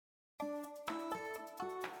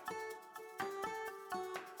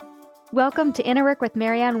Welcome to Inner Work with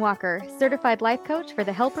Marianne Walker, certified life coach for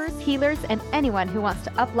the helpers, healers, and anyone who wants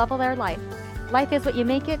to up-level their life. Life is what you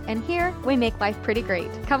make it, and here we make life pretty great.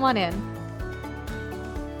 Come on in.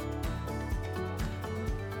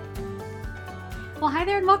 Well, hi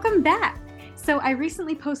there and welcome back. So I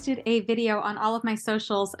recently posted a video on all of my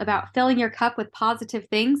socials about filling your cup with positive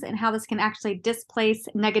things and how this can actually displace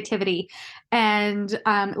negativity. And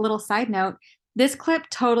a little side note, this clip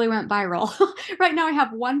totally went viral. Right now I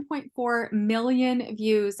have 1.4 million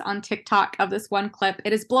views on TikTok of this one clip.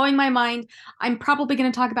 It is blowing my mind. I'm probably going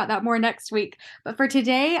to talk about that more next week. But for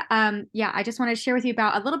today, I just want to share with you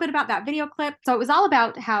about a little bit about that video clip. So it was all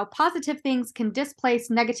about how positive things can displace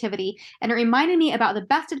negativity. And it reminded me about the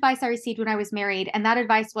best advice I received when I was married. And that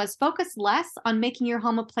advice was focus less on making your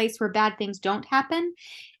home a place where bad things don't happen.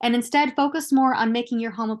 And instead focus more on making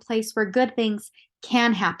your home a place where good things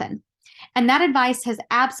can happen. And that advice has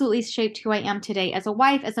absolutely shaped who I am today as a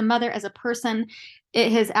wife, as a mother, as a person.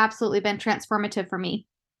 It has absolutely been transformative for me.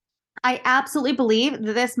 I absolutely believe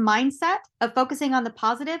that this mindset of focusing on the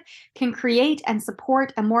positive can create and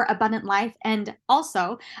support a more abundant life. And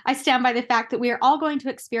also, I stand by the fact that we are all going to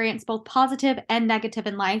experience both positive and negative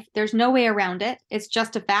in life. There's no way around it. It's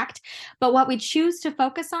just a fact. But what we choose to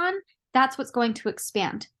focus on, that's what's going to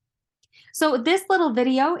expand. So this little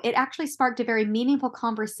video, it actually sparked a very meaningful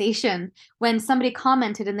conversation when somebody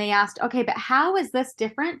commented and they asked, okay, but how is this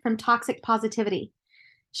different from toxic positivity?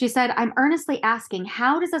 She said, I'm earnestly asking,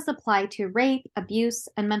 how does this apply to rape, abuse,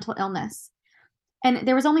 and mental illness? And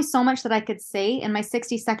there was only so much that I could say in my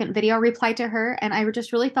 60-second video reply to her, and I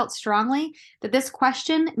just really felt strongly that this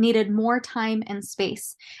question needed more time and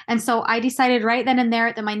space. And so I decided right then and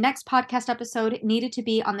there that my next podcast episode needed to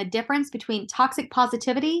be on the difference between toxic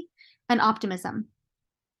positivity and optimism.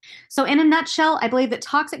 So in a nutshell, I believe that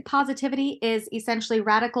toxic positivity is essentially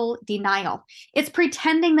radical denial. It's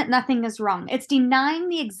pretending that nothing is wrong. It's denying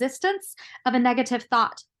the existence of a negative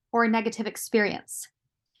thought or a negative experience.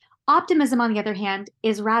 Optimism, on the other hand,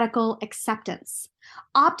 is radical acceptance.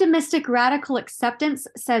 Optimistic radical acceptance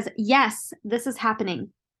says, yes, this is happening.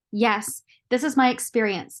 Yes, this is my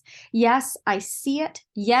experience. Yes, I see it.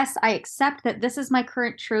 Yes, I accept that this is my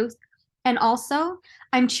current truth. And also,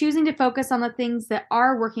 I'm choosing to focus on the things that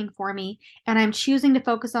are working for me, and I'm choosing to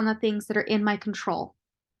focus on the things that are in my control.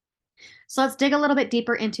 So let's dig a little bit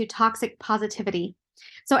deeper into toxic positivity.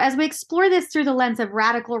 So as we explore this through the lens of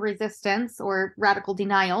radical resistance or radical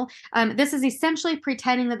denial, this is essentially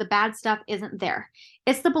pretending that the bad stuff isn't there.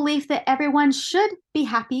 It's the belief that everyone should be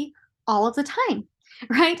happy all of the time.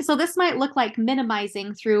 Right? So this might look like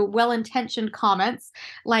minimizing through well-intentioned comments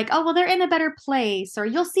like, oh, well, they're in a better place, or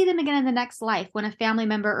you'll see them again in the next life when a family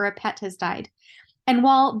member or a pet has died. And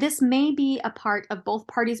while this may be a part of both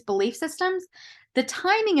parties' belief systems, the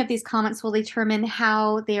timing of these comments will determine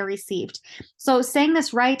how they are received. So saying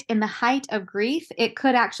this right in the height of grief, it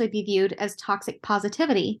could actually be viewed as toxic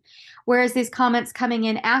positivity. Whereas these comments coming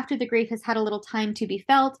in after the grief has had a little time to be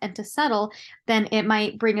felt and to settle, then it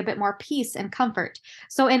might bring a bit more peace and comfort.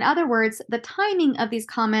 So in other words, the timing of these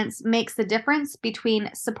comments makes the difference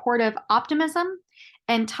between supportive optimism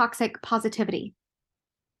and toxic positivity.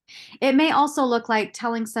 It may also look like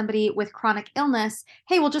telling somebody with chronic illness,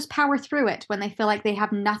 hey, we'll just power through it when they feel like they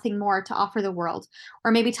have nothing more to offer the world.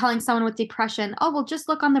 Or maybe telling someone with depression, oh, we'll just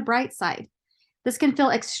look on the bright side. This can feel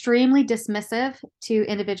extremely dismissive to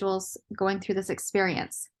individuals going through this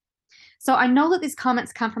experience. So I know that these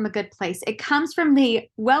comments come from a good place. It comes from the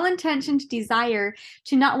well-intentioned desire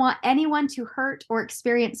to not want anyone to hurt or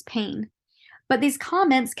experience pain. But these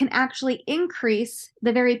comments can actually increase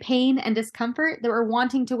the very pain and discomfort that we're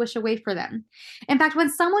wanting to wish away for them. In fact, when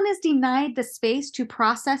someone is denied the space to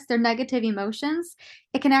process their negative emotions,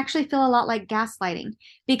 it can actually feel a lot like gaslighting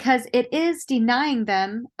because it is denying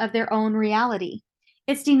them of their own reality.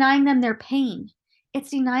 It's denying them their pain.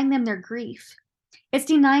 It's denying them their grief. It's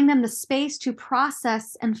denying them the space to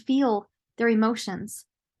process and feel their emotions.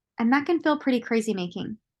 And that can feel pretty crazy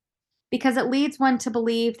making, because it leads one to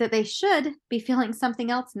believe that they should be feeling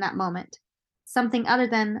something else in that moment, something other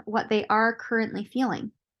than what they are currently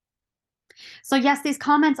feeling. So yes, these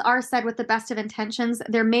comments are said with the best of intentions.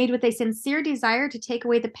 They're made with a sincere desire to take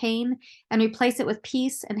away the pain and replace it with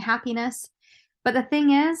peace and happiness. But the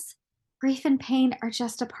thing is, grief and pain are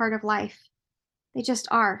just a part of life. They just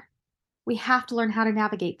are. We have to learn how to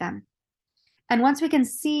navigate them. And once we can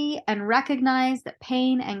see and recognize that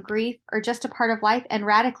pain and grief are just a part of life and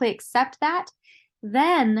radically accept that,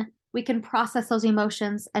 then we can process those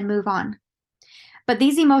emotions and move on. But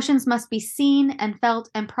these emotions must be seen and felt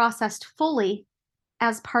and processed fully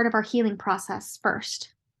as part of our healing process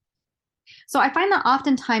first. So I find that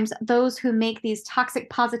oftentimes those who make these toxic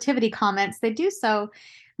positivity comments, they do so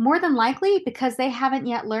more than likely because they haven't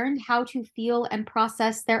yet learned how to feel and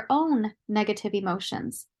process their own negative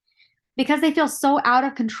emotions. Because they feel so out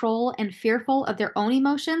of control and fearful of their own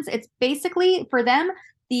emotions, it's basically for them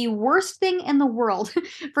the worst thing in the world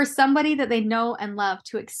for somebody that they know and love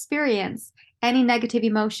to experience any negative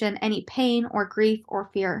emotion, any pain or grief or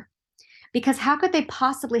fear. Because how could they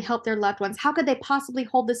possibly help their loved ones? How could they possibly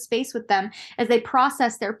hold the space with them as they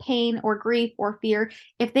process their pain or grief or fear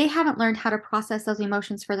if they haven't learned how to process those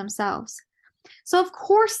emotions for themselves? So, of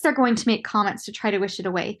course, they're going to make comments to try to wish it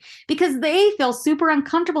away because they feel super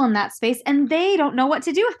uncomfortable in that space and they don't know what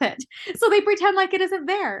to do with it. So, they pretend like it isn't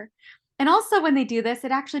there. And also, when they do this,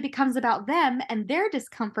 it actually becomes about them and their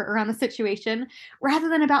discomfort around the situation rather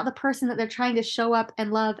than about the person that they're trying to show up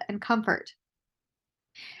and love and comfort.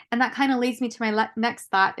 And that kind of leads me to my next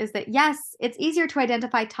thought is that yes, it's easier to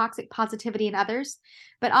identify toxic positivity in others,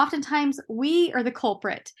 but oftentimes we are the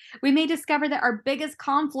culprit. We may discover that our biggest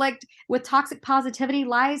conflict with toxic positivity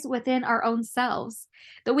lies within our own selves,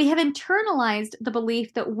 that we have internalized the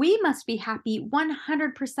belief that we must be happy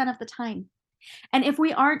 100% of the time. And if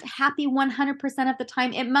we aren't happy 100% of the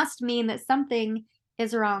time, it must mean that something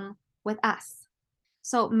is wrong with us.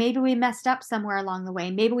 So maybe we messed up somewhere along the way.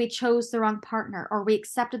 Maybe we chose the wrong partner, or we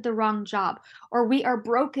accepted the wrong job, or we are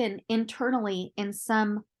broken internally in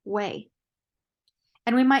some way.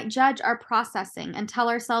 And we might judge our processing and tell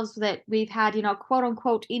ourselves that we've had, quote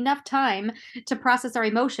unquote, enough time to process our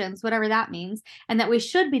emotions, whatever that means, and that we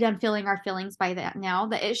should be done feeling our feelings by that now,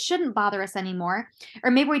 that it shouldn't bother us anymore. Or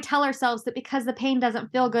maybe we tell ourselves that because the pain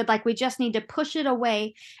doesn't feel good, like we just need to push it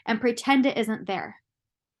away and pretend it isn't there.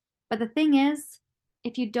 But the thing is,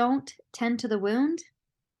 if you don't tend to the wound,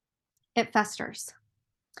 it festers.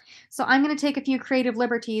 So I'm going to take a few creative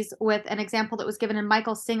liberties with an example that was given in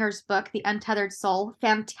Michael Singer's book, The Untethered Soul.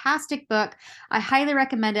 Fantastic book. I highly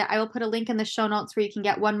recommend it. I will put a link in the show notes where you can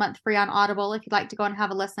get 1 month free on Audible if you'd like to go and have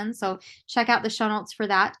a listen. So check out the show notes for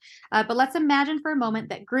that. But let's imagine for a moment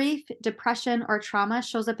that grief, depression, or trauma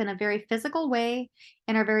shows up in a very physical way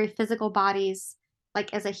in our very physical bodies,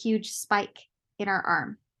 like as a huge spike in our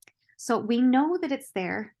arm. So we know that it's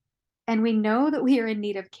there and we know that we are in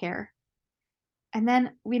need of care. And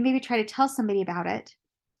then we maybe try to tell somebody about it.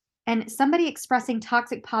 And somebody expressing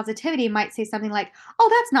toxic positivity might say something like, "Oh,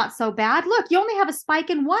 that's not so bad. Look, you only have a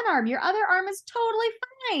spike in one arm. Your other arm is totally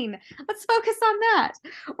fine. Let's focus on that."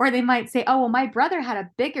 Or they might say, "Oh, well, my brother had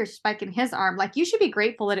a bigger spike in his arm. Like, you should be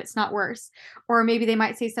grateful that it's not worse." Or maybe they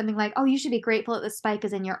might say something like, "Oh, you should be grateful that the spike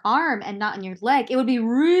is in your arm and not in your leg. It would be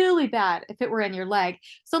really bad if it were in your leg.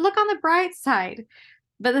 So look on the bright side."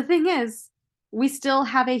 But the thing is, we still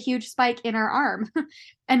have a huge spike in our arm,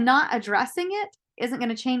 and not addressing it isn't going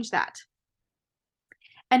to change that.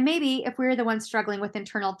 And maybe if we're the ones struggling with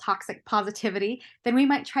internal toxic positivity, then we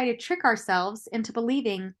might try to trick ourselves into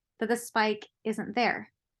believing that the spike isn't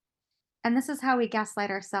there. And this is how we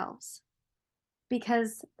gaslight ourselves,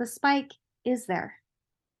 because the spike is there.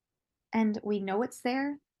 And we know it's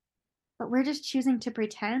there, but we're just choosing to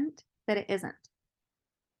pretend that it isn't.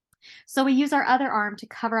 So we use our other arm to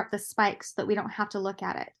cover up the spike so that we don't have to look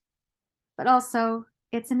at it. But also,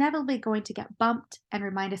 it's inevitably going to get bumped and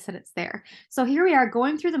remind us that it's there. So here we are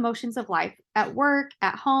going through the motions of life at work,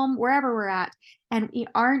 at home, wherever we're at, and we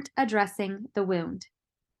aren't addressing the wound.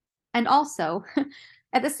 And also,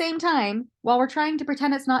 at the same time, while we're trying to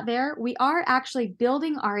pretend it's not there, we are actually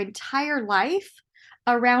building our entire life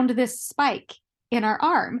around this spike in our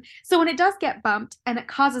arm. So when it does get bumped and it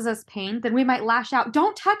causes us pain, then we might lash out,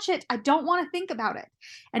 "Don't touch it. I don't want to think about it."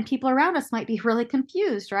 And people around us might be really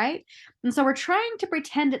confused, right? And so we're trying to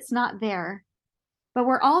pretend it's not there, but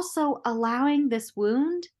we're also allowing this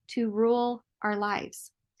wound to rule our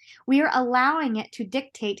lives. We are allowing it to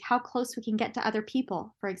dictate how close we can get to other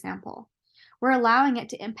people, for example. We're allowing it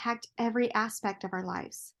to impact every aspect of our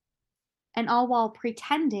lives, and all while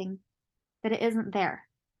pretending that it isn't there.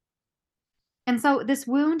 And so this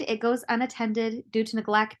wound, it goes unattended due to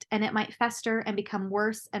neglect, and it might fester and become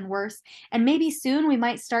worse and worse. And maybe soon we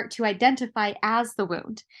might start to identify as the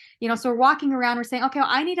wound. So we're walking around, we're saying, "Okay, well,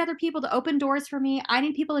 I need other people to open doors for me. I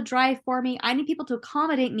need people to drive for me. I need people to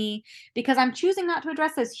accommodate me because I'm choosing not to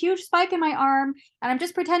address this huge spike in my arm. And I'm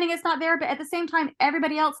just pretending it's not there. But at the same time,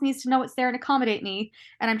 everybody else needs to know it's there and accommodate me.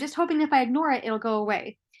 And I'm just hoping if I ignore it, it'll go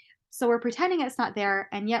away." So we're pretending it's not there,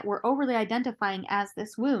 and yet we're overly identifying as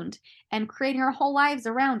this wound and creating our whole lives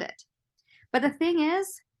around it. But the thing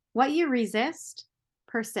is, what you resist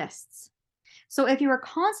persists. So if you are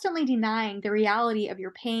constantly denying the reality of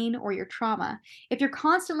your pain or your trauma, if you're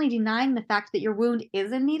constantly denying the fact that your wound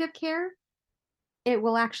is in need of care, it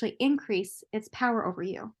will actually increase its power over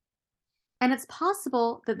you. And it's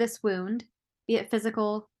possible that this wound, be it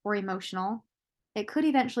physical or emotional, it could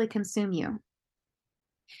eventually consume you.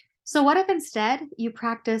 So, what if instead you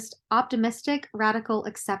practiced optimistic radical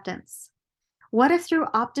acceptance? What if through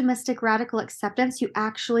optimistic radical acceptance you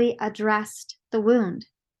actually addressed the wound?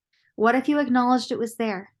 What if you acknowledged it was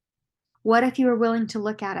there? What if you were willing to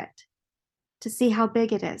look at it, to see how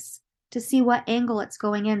big it is, to see what angle it's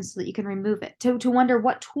going in so that you can remove it, to wonder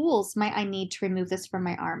what tools might I need to remove this from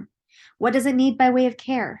my arm? What does it need by way of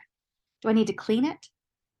care? Do I need to clean it?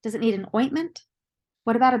 Does it need an ointment?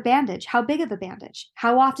 What about a bandage? How big of a bandage?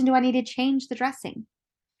 How often do I need to change the dressing?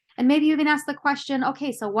 And maybe you even ask the question,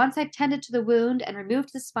 okay, so once I've tended to the wound and removed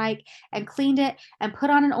the spike and cleaned it and put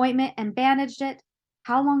on an ointment and bandaged it,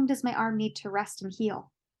 how long does my arm need to rest and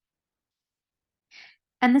heal?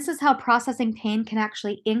 And this is how processing pain can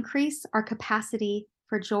actually increase our capacity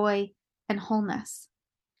for joy and wholeness.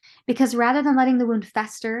 Because rather than letting the wound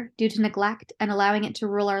fester due to neglect and allowing it to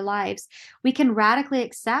rule our lives, we can radically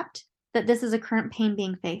accept that this is a current pain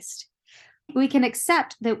being faced. We can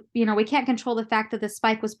accept that, we can't control the fact that the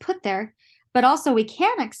spike was put there, but also we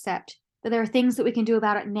can accept that there are things that we can do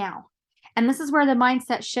about it now. And this is where the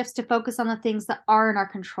mindset shifts to focus on the things that are in our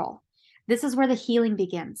control. This is where the healing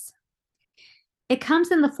begins. It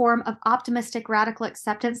comes in the form of optimistic radical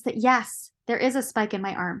acceptance that yes, there is a spike in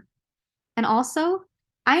my arm. And also,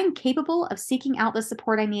 I am capable of seeking out the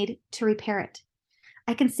support I need to repair it.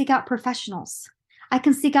 I can seek out professionals. I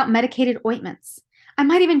can seek out medicated ointments. I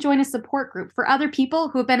might even join a support group for other people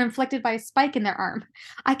who have been inflicted by a spike in their arm.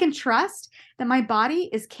 I can trust that my body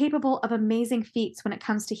is capable of amazing feats when it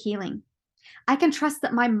comes to healing. I can trust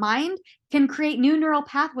that my mind can create new neural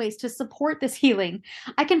pathways to support this healing.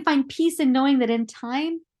 I can find peace in knowing that in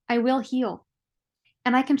time, I will heal.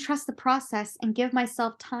 And I can trust the process and give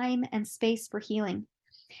myself time and space for healing.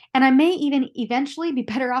 And I may even eventually be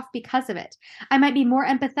better off because of it. I might be more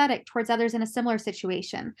empathetic towards others in a similar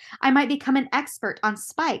situation. I might become an expert on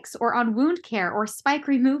spikes or on wound care or spike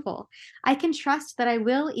removal. I can trust that I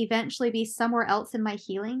will eventually be somewhere else in my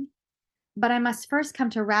healing, but I must first come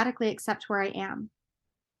to radically accept where I am.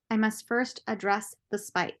 I must first address the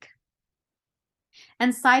spike.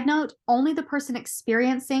 And side note, only the person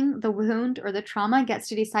experiencing the wound or the trauma gets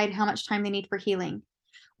to decide how much time they need for healing.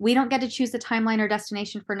 We don't get to choose the timeline or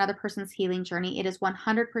destination for another person's healing journey. It is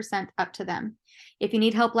 100% up to them. If you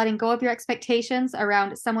need help letting go of your expectations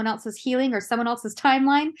around someone else's healing or someone else's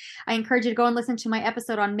timeline, I encourage you to go and listen to my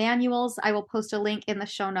episode on manuals. I will post a link in the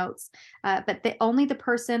show notes. But only the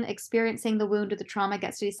person experiencing the wound or the trauma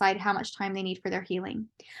gets to decide how much time they need for their healing.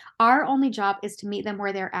 Our only job is to meet them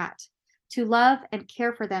where they're at, to love and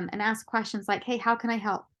care for them and ask questions like, hey, how can I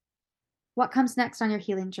help? What comes next on your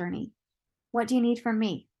healing journey? What do you need from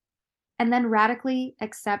me? And then radically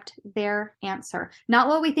accept their answer. Not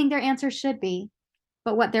what we think their answer should be,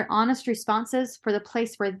 but what their honest response is for the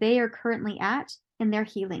place where they are currently at in their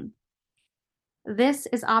healing. This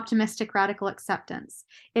is optimistic radical acceptance.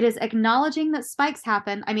 It is acknowledging that spikes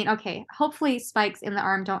happen. I mean, okay, hopefully spikes in the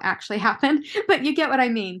arm don't actually happen, but you get what I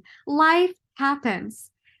mean. Life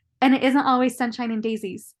happens, and it isn't always sunshine and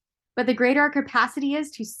daisies. But the greater our capacity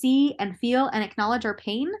is to see and feel and acknowledge our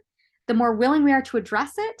pain, the more willing we are to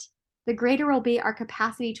address it, the greater will be our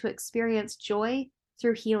capacity to experience joy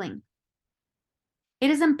through healing. It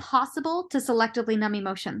is impossible to selectively numb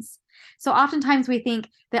emotions. So oftentimes we think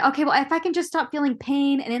that, okay, well, if I can just stop feeling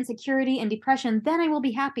pain and insecurity and depression, then I will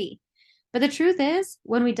be happy. But the truth is,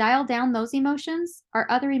 when we dial down those emotions, our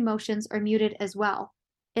other emotions are muted as well.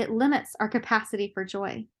 It limits our capacity for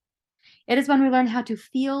joy. It is when we learn how to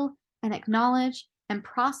feel and acknowledge and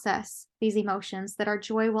process these emotions that our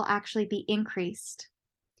joy will actually be increased.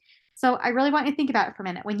 So I really want you to think about it for a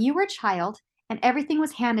minute. When you were a child and everything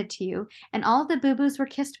was handed to you and all of the boo-boos were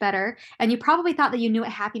kissed better, and you probably thought that you knew what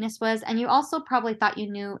happiness was, and you also probably thought you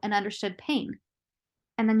knew and understood pain.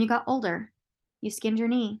 And then you got older. You skinned your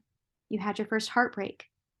knee. You had your first heartbreak.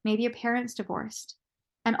 Maybe your parents divorced.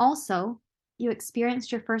 And also, you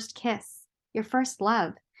experienced your first kiss, your first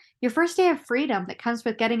love, your first day of freedom that comes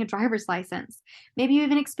with getting a driver's license. Maybe you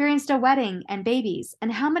even experienced a wedding and babies.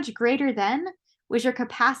 And how much greater then was your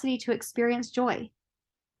capacity to experience joy?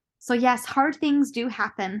 So yes, hard things do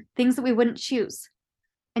happen, things that we wouldn't choose.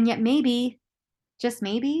 And yet maybe, just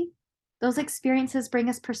maybe, those experiences bring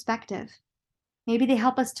us perspective. Maybe they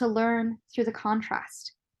help us to learn through the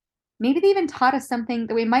contrast. Maybe they even taught us something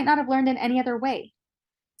that we might not have learned in any other way.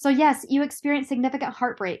 So yes, you experienced significant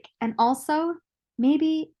heartbreak, and also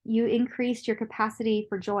maybe you increased your capacity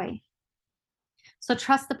for joy. So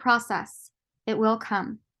trust the process. It will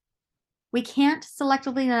come. We can't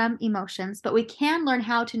selectively numb emotions, but we can learn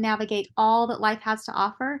how to navigate all that life has to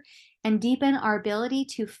offer and deepen our ability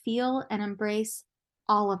to feel and embrace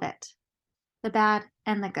all of it, the bad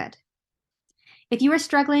and the good. If you are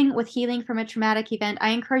struggling with healing from a traumatic event, I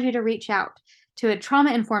encourage you to reach out to a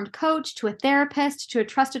trauma-informed coach, to a therapist, to a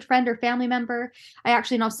trusted friend or family member. I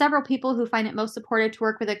actually know several people who find it most supportive to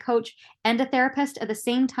work with a coach and a therapist at the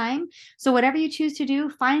same time. So whatever you choose to do,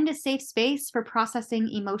 find a safe space for processing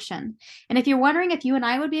emotion. And if you're wondering if you and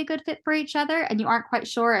I would be a good fit for each other and you aren't quite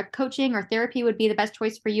sure if coaching or therapy would be the best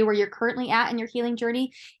choice for you where you're currently at in your healing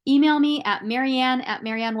journey, email me at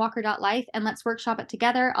marianne@mariannewalker.life and let's workshop it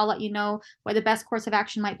together. I'll let you know what the best course of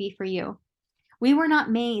action might be for you. We were not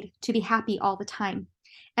made to be happy all the time.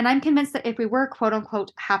 And I'm convinced that if we were quote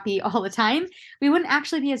unquote happy all the time, we wouldn't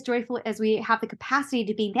actually be as joyful as we have the capacity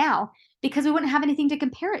to be now because we wouldn't have anything to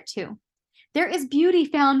compare it to. There is beauty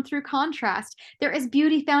found through contrast. There is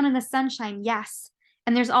beauty found in the sunshine, yes.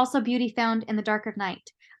 And there's also beauty found in the dark of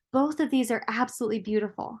night. Both of these are absolutely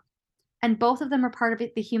beautiful. And both of them are part of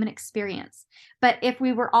the human experience. But if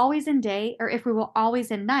we were always in day, or if we were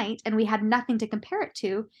always in night, and we had nothing to compare it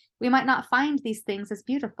to, we might not find these things as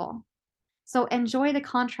beautiful. So enjoy the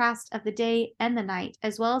contrast of the day and the night,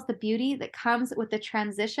 as well as the beauty that comes with the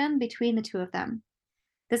transition between the two of them.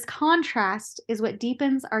 This contrast is what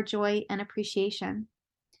deepens our joy and appreciation.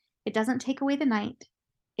 It doesn't take away the night.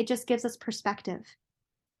 It just gives us perspective.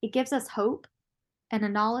 It gives us hope and a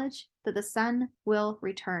knowledge that the sun will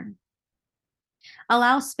return.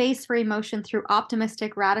 Allow space for emotion through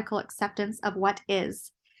optimistic, radical acceptance of what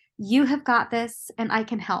is. You have got this, and I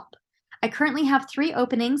can help. I currently have 3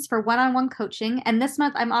 openings for one-on-one coaching, and this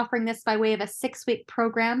month I'm offering this by way of a 6-week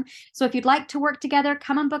program. So if you'd like to work together,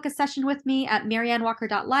 come and book a session with me at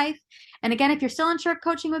mariannewalker.life. And again, if you're still unsure if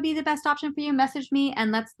coaching would be the best option for you, message me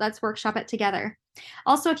and let's workshop it together.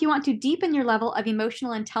 Also, if you want to deepen your level of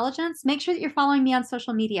emotional intelligence, make sure that you're following me on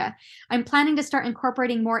social media. I'm planning to start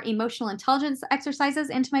incorporating more emotional intelligence exercises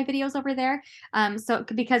into my videos over there.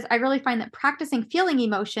 Because I really find that practicing feeling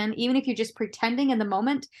emotion, even if you're just pretending in the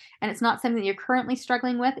moment and it's not something that you're currently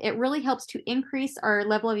struggling with, it really helps to increase our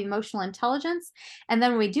level of emotional intelligence. And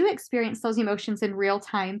then when we do experience those emotions in real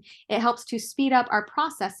time, it helps to speed up our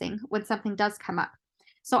processing when something does come up.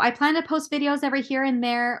 So I plan to post videos every here and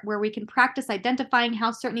there where we can practice identifying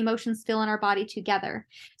how certain emotions feel in our body together.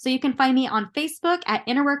 So you can find me on Facebook at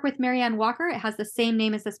Inner Work with Marianne Walker. It has the same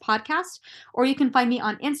name as this podcast. Or you can find me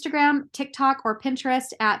on Instagram, TikTok, or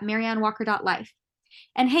Pinterest at mariannewalker.life.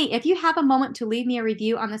 And hey, if you have a moment to leave me a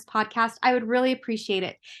review on this podcast, I would really appreciate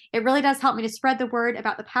it. It really does help me to spread the word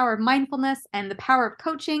about the power of mindfulness and the power of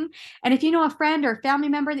coaching. And if you know a friend or family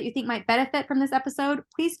member that you think might benefit from this episode,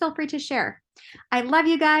 please feel free to share. I love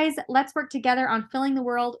you guys. Let's work together on filling the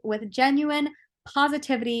world with genuine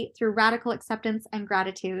positivity through radical acceptance and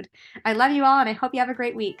gratitude. I love you all, and I hope you have a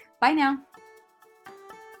great week. Bye now.